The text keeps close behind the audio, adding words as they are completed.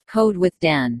Code with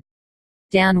Dan.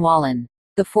 Dan Wallen.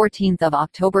 The 14th of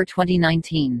October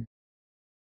 2019.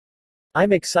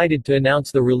 I'm excited to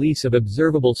announce the release of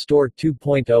Observable Store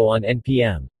 2.0 on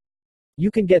NPM.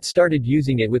 You can get started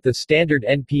using it with the standard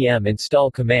npm install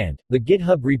command. The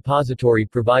GitHub repository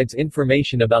provides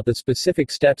information about the specific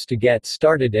steps to get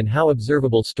started and how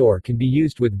Observable Store can be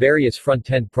used with various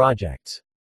front-end projects.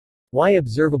 Why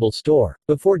Observable Store?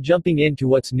 Before jumping into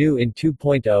what's new in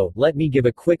 2.0, let me give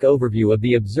a quick overview of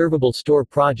the Observable Store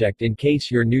project in case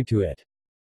you're new to it.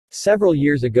 Several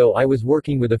years ago I was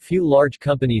working with a few large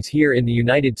companies here in the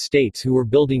United States who were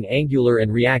building Angular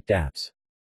and React apps.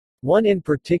 One in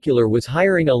particular was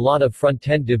hiring a lot of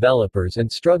front-end developers and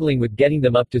struggling with getting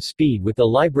them up to speed with the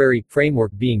library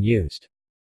framework being used.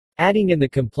 Adding in the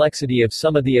complexity of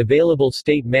some of the available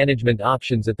state management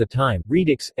options at the time,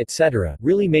 Redux, etc.,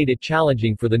 really made it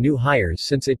challenging for the new hires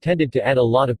since it tended to add a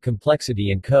lot of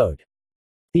complexity in code.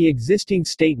 The existing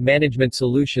state management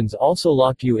solutions also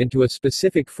locked you into a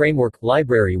specific framework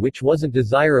library which wasn't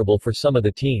desirable for some of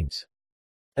the teams.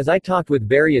 As I talked with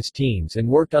various teams and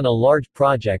worked on a large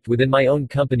project within my own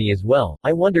company as well,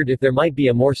 I wondered if there might be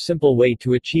a more simple way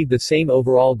to achieve the same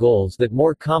overall goals that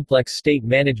more complex state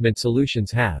management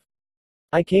solutions have.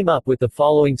 I came up with the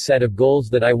following set of goals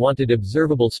that I wanted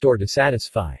Observable Store to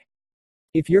satisfy.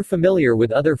 If you're familiar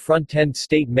with other front-end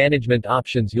state management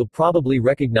options, you'll probably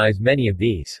recognize many of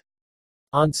these.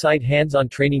 On-site hands-on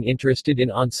training. Interested in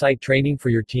on-site training for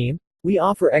your team? We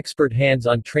offer expert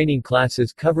hands-on training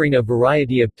classes covering a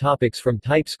variety of topics from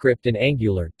TypeScript and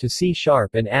Angular, to C#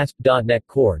 and ASP.NET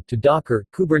Core, to Docker,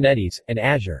 Kubernetes, and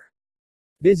Azure.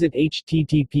 Visit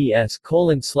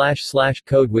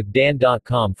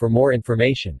https://codewithdan.com for more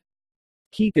information.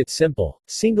 Keep it simple.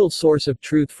 Single source of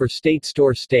truth for state.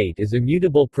 Store state is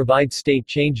immutable. Provide state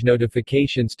change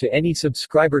notifications to any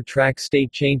subscriber. Track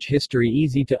state change history.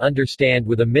 Easy to understand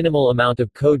with a minimal amount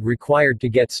of code required to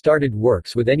get started.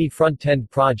 Works with any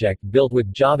front-end project built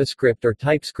with JavaScript or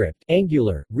TypeScript,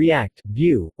 Angular, React,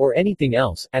 Vue, or anything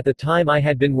else. At the time I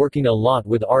had been working a lot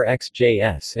with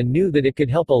RxJS and knew that it could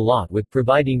help a lot with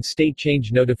providing state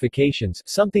change notifications,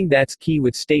 something that's key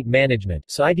with state management,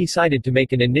 so I decided to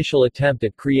make an initial attempt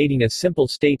at creating a simple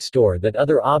state store that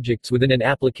other objects within an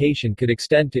application could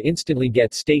extend to instantly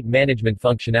get state management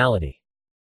functionality.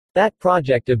 That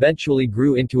project eventually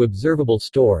grew into Observable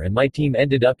Store and my team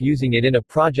ended up using it in a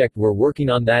project we're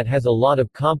working on that has a lot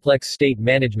of complex state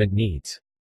management needs.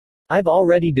 I've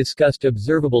already discussed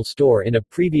Observable Store in a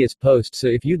previous post, so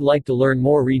if you'd like to learn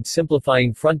more, read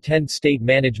Simplifying Front-End State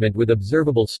Management with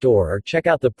Observable Store or check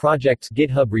out the project's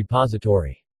GitHub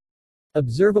repository.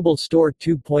 Observable Store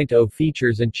 2.0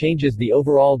 features and changes. The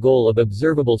overall goal of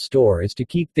Observable Store is to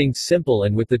keep things simple,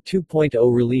 and with the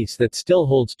 2.0 release that still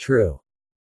holds true.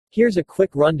 Here's a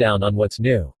quick rundown on what's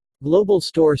new. Global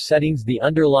store settings. The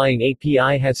underlying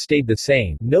API has stayed the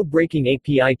same, no breaking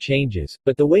API changes,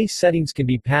 but the way settings can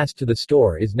be passed to the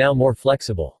store is now more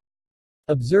flexible.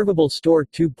 Observable Store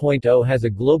 2.0 has a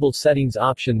global settings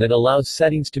option that allows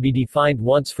settings to be defined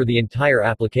once for the entire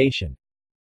application.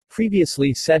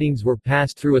 Previously, settings were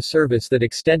passed through a service that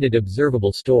extended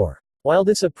Observable Store. While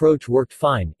this approach worked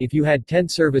fine, if you had 10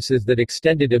 services that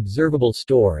extended Observable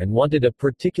Store and wanted a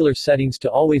particular settings to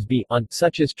always be on,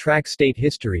 such as track state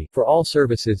history, for all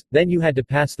services, then you had to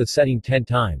pass the setting 10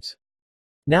 times.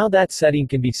 Now that setting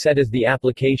can be set as the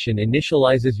application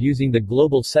initializes using the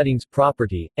global settings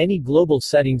property. Any global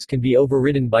settings can be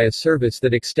overridden by a service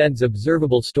that extends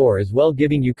Observable Store as well,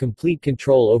 giving you complete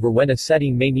control over when a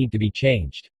setting may need to be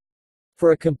changed.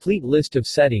 For a complete list of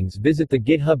settings, visit the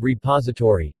GitHub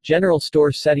repository. General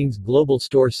Store Settings, Global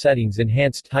Store Settings,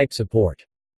 Enhanced Type Support.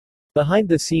 Behind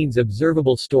the scenes,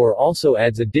 Observable Store also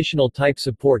adds additional type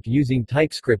support using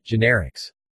TypeScript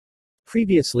generics.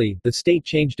 Previously, the state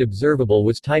changed observable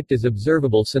was typed as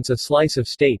observable since a slice of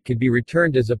state could be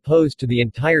returned as opposed to the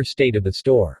entire state of the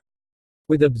store.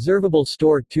 With Observable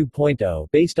Store 2.0,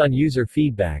 based on user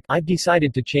feedback, I've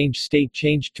decided to change state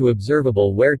changed to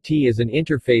observable, where T is an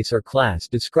interface or class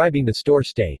describing the store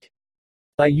state.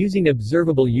 By using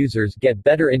observable, users get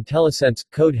better IntelliSense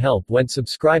code help when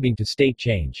subscribing to state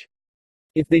change.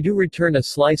 If they do return a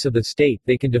slice of the state,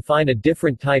 they can define a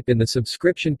different type in the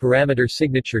subscription parameter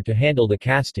signature to handle the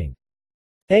casting.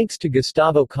 Thanks to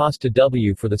Gustavo Costa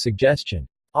W for the suggestion.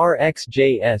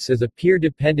 RxJS is a peer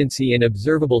dependency in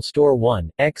Observable Store 1.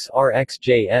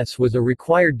 RxJS was a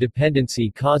required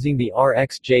dependency, causing the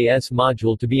RxJS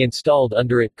module to be installed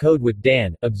under it. Code with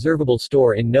Dan, Observable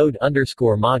Store in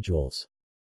Node_modules.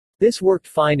 This worked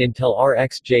fine until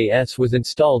RxJS was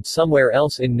installed somewhere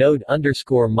else in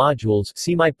Node_modules.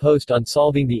 See my post on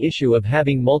solving the issue of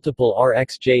having multiple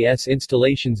RxJS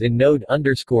installations in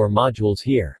Node_modules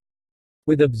here.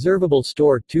 With Observable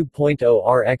Store 2.0,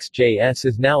 RxJS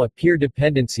is now a peer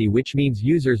dependency, which means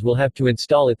users will have to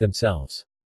install it themselves.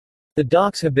 The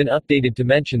docs have been updated to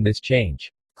mention this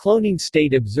change. Cloning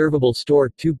state Observable Store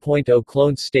 2.0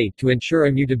 clones state to ensure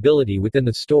immutability within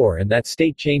the store and that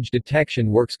state change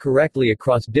detection works correctly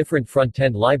across different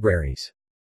front-end libraries.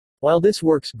 While this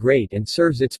works great and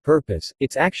serves its purpose,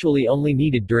 it's actually only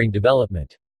needed during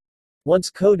development. Once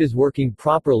code is working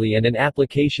properly and an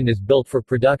application is built for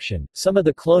production, some of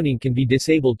the cloning can be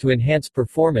disabled to enhance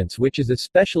performance, which is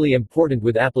especially important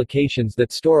with applications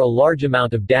that store a large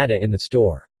amount of data in the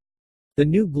store. The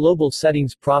new global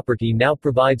settings property now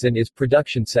provides an is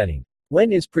production setting.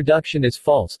 When is production is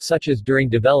false, such as during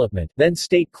development, then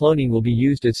state cloning will be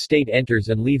used as state enters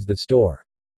and leaves the store.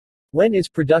 When is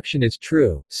production is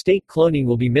true, state cloning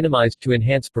will be minimized to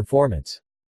enhance performance.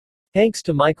 Thanks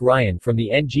to Mike Ryan from the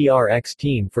NGRX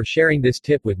team for sharing this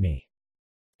tip with me.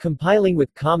 Compiling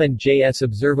with Common JS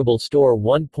Observable Store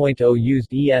 1.0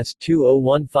 used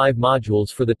ES2015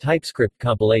 modules for the TypeScript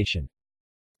compilation.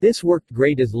 This worked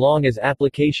great as long as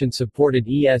application supported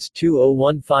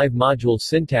ES2015 module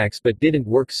syntax, but didn't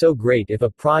work so great if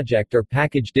a project or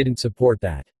package didn't support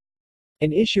that.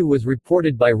 An issue was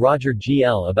reported by Roger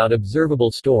GL about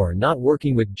Observable Store not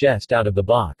working with Jest out of the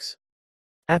box.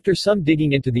 After some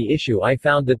digging into the issue, I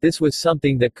found that this was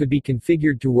something that could be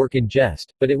configured to work in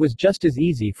Jest, but it was just as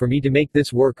easy for me to make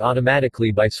this work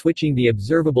automatically by switching the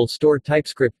Observable Store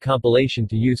TypeScript compilation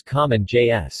to use Common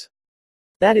JS.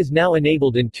 That is now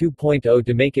enabled in 2.0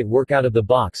 to make it work out of the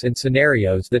box in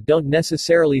scenarios that don't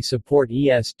necessarily support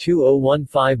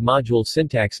ES2015 module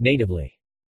syntax natively.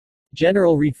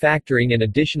 General refactoring and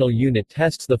additional unit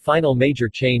tests. The final major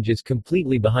change is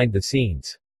completely behind the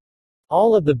scenes.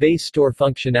 All of the base store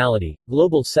functionality,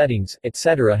 global settings,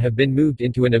 etc. have been moved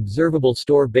into an Observable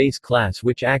Store base class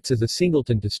which acts as a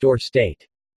singleton to store state.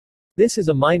 This is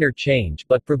a minor change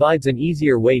but provides an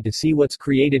easier way to see what's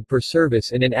created per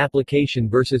service in an application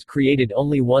versus created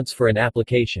only once for an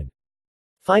application.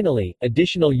 Finally,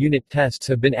 additional unit tests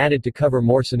have been added to cover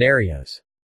more scenarios.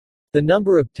 The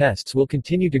number of tests will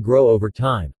continue to grow over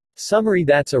time. Summary: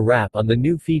 that's a wrap on the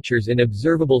new features in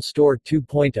Observable Store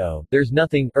 2.0. There's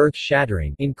nothing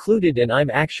earth-shattering included, and I'm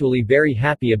actually very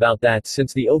happy about that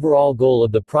since the overall goal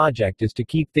of the project is to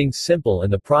keep things simple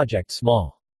and the project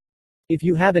small. If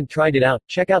you haven't tried it out,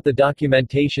 check out the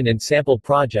documentation and sample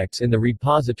projects in the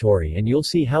repository and you'll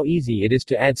see how easy it is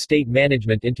to add state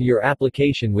management into your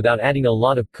application without adding a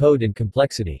lot of code and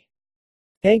complexity.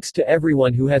 Thanks to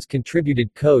everyone who has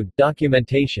contributed code,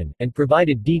 documentation, and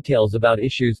provided details about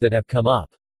issues that have come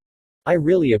up. I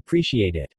really appreciate it.